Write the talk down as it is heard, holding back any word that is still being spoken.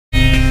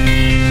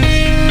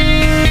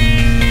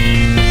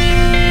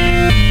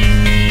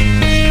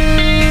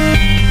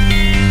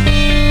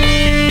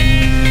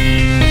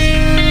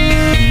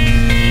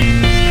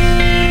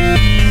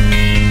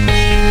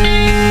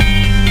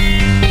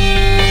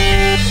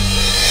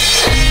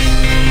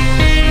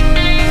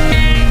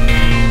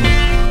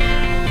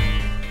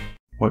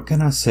What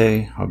can I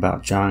say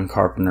about John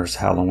Carpenter's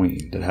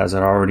Halloween that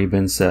hasn't already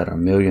been said a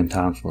million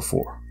times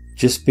before?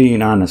 Just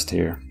being honest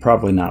here,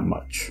 probably not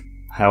much.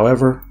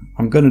 However,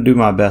 I'm going to do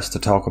my best to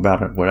talk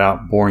about it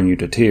without boring you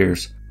to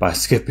tears by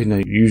skipping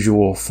the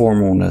usual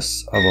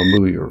formalness of a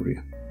movie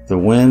review. The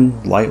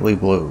wind lightly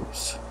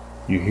blows.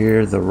 You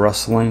hear the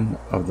rustling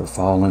of the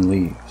fallen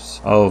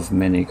leaves of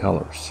many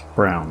colors,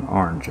 brown,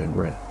 orange, and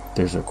red.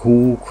 There's a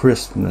cool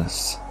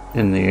crispness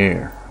in the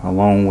air,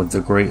 along with the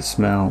great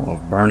smell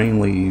of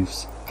burning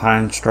leaves,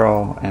 pine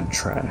straw, and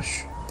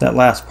trash. That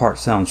last part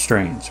sounds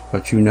strange,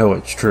 but you know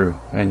it's true,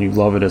 and you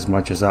love it as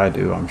much as I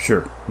do, I'm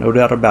sure. No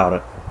doubt about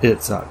it,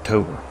 it's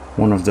October,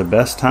 one of the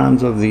best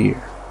times of the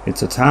year.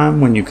 It's a time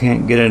when you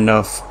can't get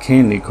enough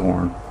candy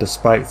corn,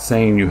 despite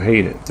saying you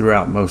hate it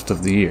throughout most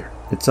of the year.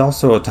 It's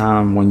also a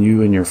time when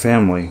you and your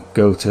family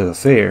go to the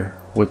fair,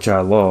 which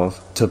I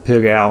love, to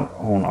pig out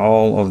on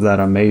all of that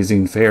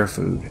amazing fair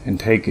food and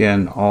take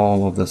in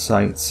all of the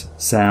sights,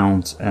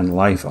 sounds, and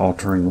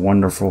life-altering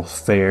wonderful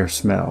fair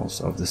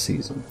smells of the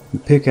season. You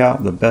pick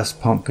out the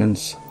best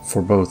pumpkins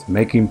for both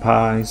making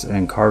pies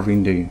and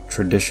carving the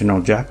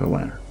traditional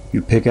jack-o'-lantern.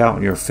 You pick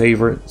out your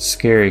favorite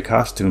scary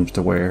costumes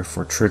to wear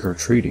for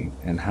trick-or-treating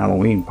and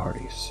Halloween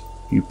parties.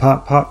 You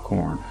pop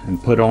popcorn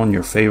and put on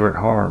your favorite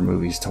horror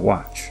movies to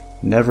watch,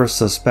 never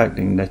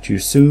suspecting that you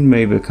soon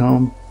may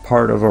become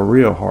part of a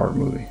real horror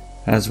movie.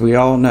 As we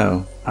all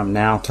know, I'm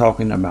now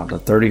talking about the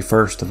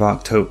 31st of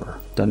October,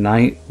 the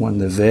night when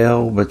the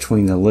veil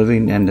between the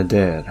living and the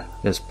dead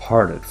is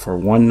parted for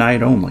one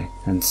night only,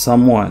 and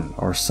someone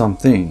or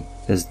something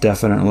is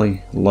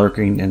definitely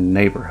lurking in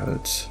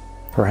neighborhoods.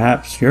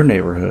 Perhaps your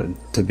neighborhood,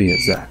 to be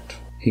exact.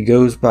 He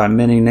goes by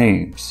many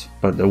names,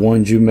 but the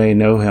ones you may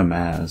know him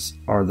as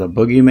are the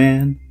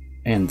Boogeyman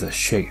and the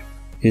Shape.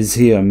 Is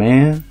he a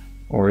man,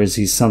 or is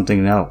he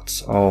something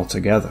else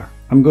altogether?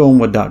 I'm going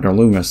with Dr.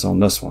 Loomis on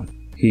this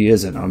one. He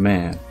isn't a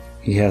man.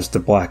 He has the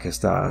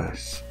blackest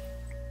eyes.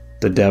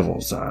 The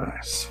devil's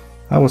eyes.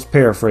 I was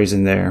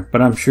paraphrasing there,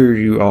 but I'm sure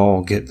you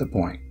all get the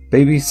point.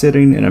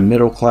 Babysitting in a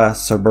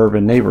middle-class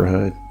suburban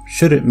neighborhood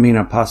shouldn't mean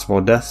a possible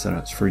death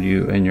sentence for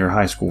you and your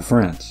high school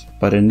friends.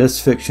 But in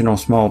this fictional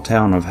small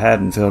town of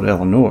Haddonfield,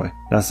 Illinois,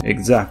 that's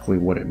exactly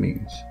what it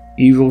means.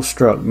 Evil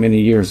struck many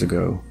years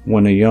ago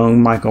when a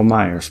young Michael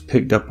Myers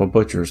picked up a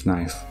butcher's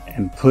knife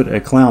and put a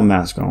clown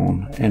mask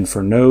on, and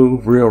for no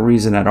real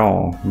reason at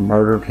all,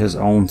 murdered his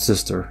own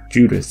sister,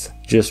 Judith,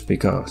 just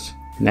because.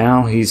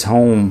 Now he's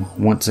home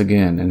once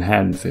again in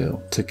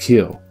Haddonfield to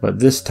kill, but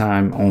this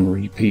time on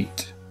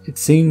repeat. It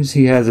seems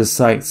he has his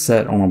sights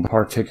set on a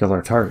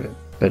particular target,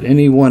 but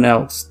anyone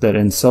else that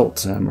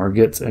insults him or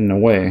gets in the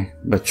way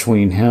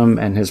between him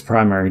and his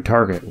primary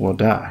target will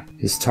die.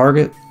 His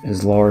target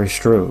is Laurie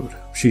Strode.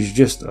 She's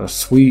just a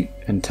sweet,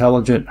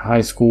 intelligent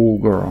high school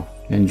girl,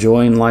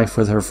 enjoying life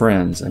with her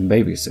friends and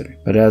babysitting.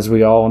 But as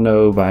we all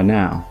know by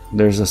now,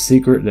 there's a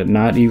secret that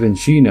not even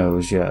she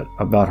knows yet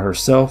about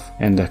herself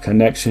and the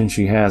connection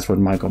she has with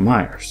Michael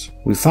Myers.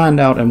 We find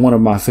out in one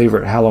of my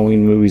favorite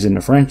Halloween movies in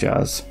the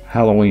franchise,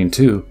 Halloween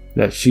 2,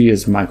 that she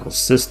is Michael's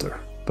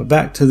sister. But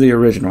back to the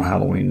original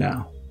Halloween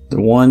now,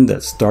 the one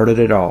that started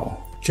it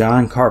all.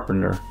 John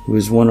Carpenter, who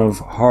is one of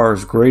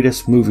horror's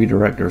greatest movie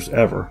directors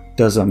ever,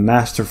 does a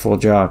masterful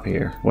job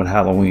here with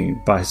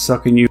Halloween by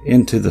sucking you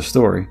into the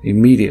story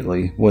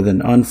immediately with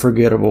an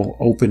unforgettable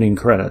opening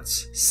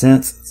credits,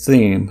 synth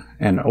theme,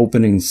 and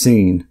opening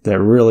scene that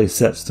really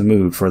sets the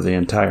mood for the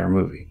entire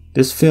movie.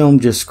 This film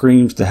just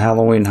screams the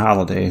Halloween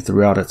holiday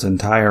throughout its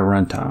entire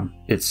runtime.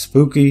 It's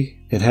spooky.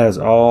 It has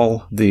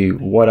all the,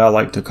 what I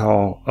like to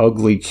call,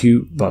 ugly,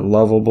 cute, but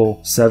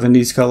lovable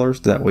 70s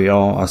colors that we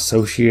all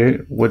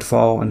associate with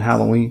fall and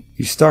Halloween.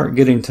 You start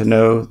getting to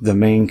know the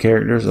main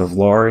characters of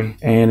Laurie,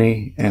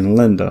 Annie, and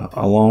Linda,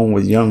 along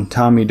with young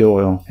Tommy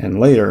Doyle and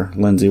later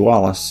Lindsay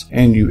Wallace,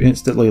 and you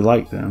instantly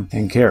like them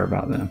and care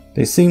about them.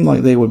 They seem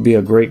like they would be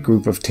a great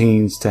group of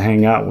teens to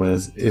hang out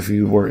with if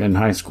you were in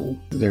high school.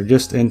 They're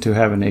just into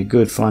having a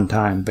good fun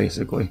time,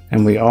 basically,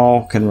 and we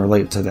all can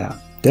relate to that.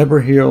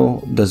 Deborah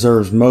Hill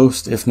deserves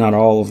most, if not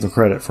all, of the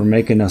credit for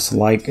making us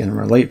like and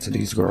relate to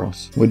these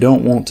girls. We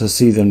don't want to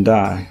see them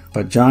die,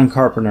 but John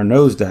Carpenter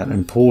knows that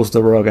and pulls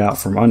the rug out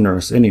from under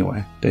us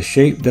anyway. The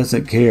Shape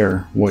doesn't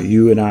care what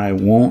you and I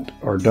want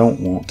or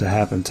don't want to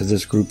happen to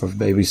this group of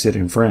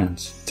babysitting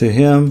friends. To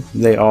him,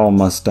 they all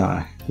must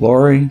die.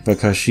 Laurie,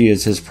 because she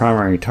is his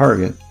primary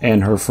target,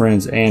 and her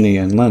friends Annie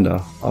and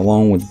Linda,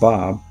 along with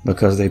Bob,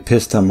 because they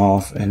pissed him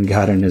off and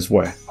got in his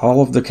way.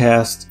 All of the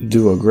cast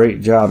do a great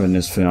job in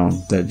this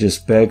film that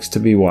just begs to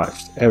be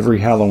watched every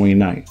Halloween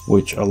night,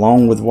 which,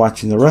 along with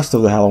watching the rest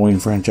of the Halloween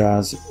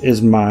franchise,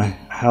 is my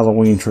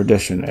Halloween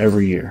tradition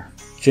every year.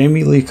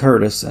 Jamie Lee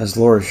Curtis as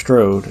Laurie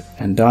Strode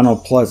and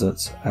Donald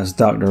Pleasance as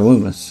Dr.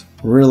 Loomis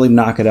really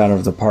knock it out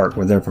of the park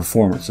with their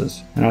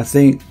performances, and I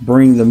think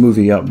bring the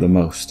movie up the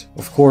most.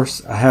 Of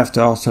course, I have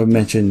to also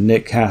mention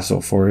Nick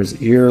Castle for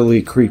his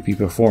eerily creepy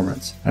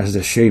performance as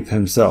the Shape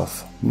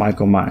himself,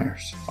 Michael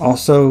Myers.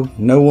 Also,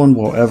 no one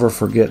will ever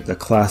forget the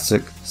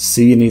classic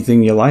 "see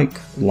anything you like"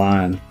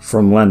 line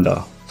from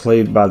Linda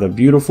played by the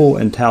beautiful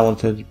and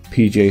talented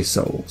PJ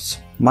Soles.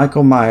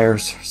 Michael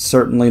Myers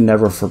certainly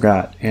never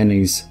forgot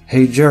Annie's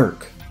 "Hey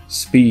jerk,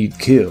 speed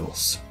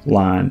kills"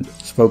 line,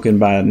 spoken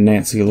by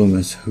Nancy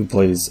Loomis, who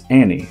plays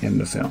Annie in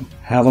the film.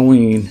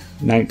 Halloween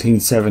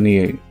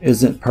 1978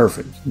 isn't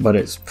perfect, but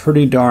it's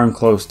pretty darn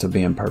close to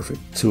being perfect.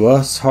 To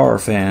us horror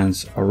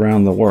fans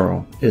around the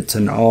world, it's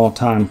an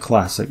all-time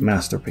classic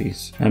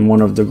masterpiece, and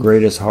one of the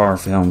greatest horror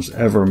films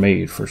ever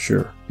made for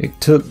sure. It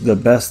took the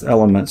best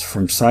elements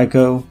from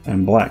Psycho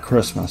and Black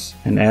Christmas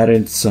and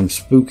added some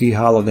spooky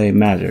holiday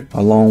magic,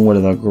 along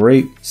with a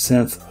great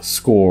synth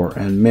score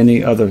and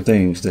many other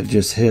things that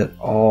just hit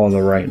all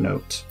the right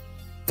notes.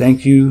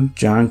 Thank you,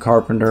 John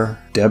Carpenter,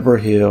 Deborah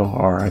Hill,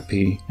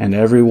 R.I.P., and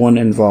everyone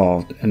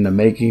involved in the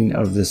making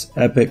of this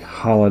epic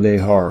holiday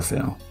horror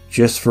film.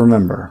 Just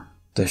remember,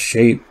 the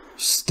shape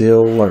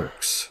still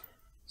lurks.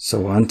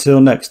 So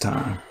until next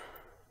time,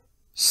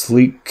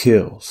 sleep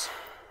kills.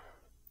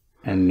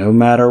 And no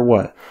matter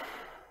what,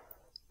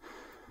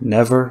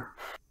 never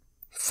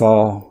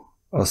fall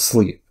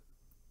asleep,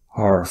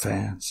 horror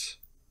fans.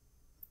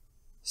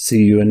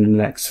 See you in the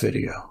next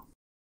video.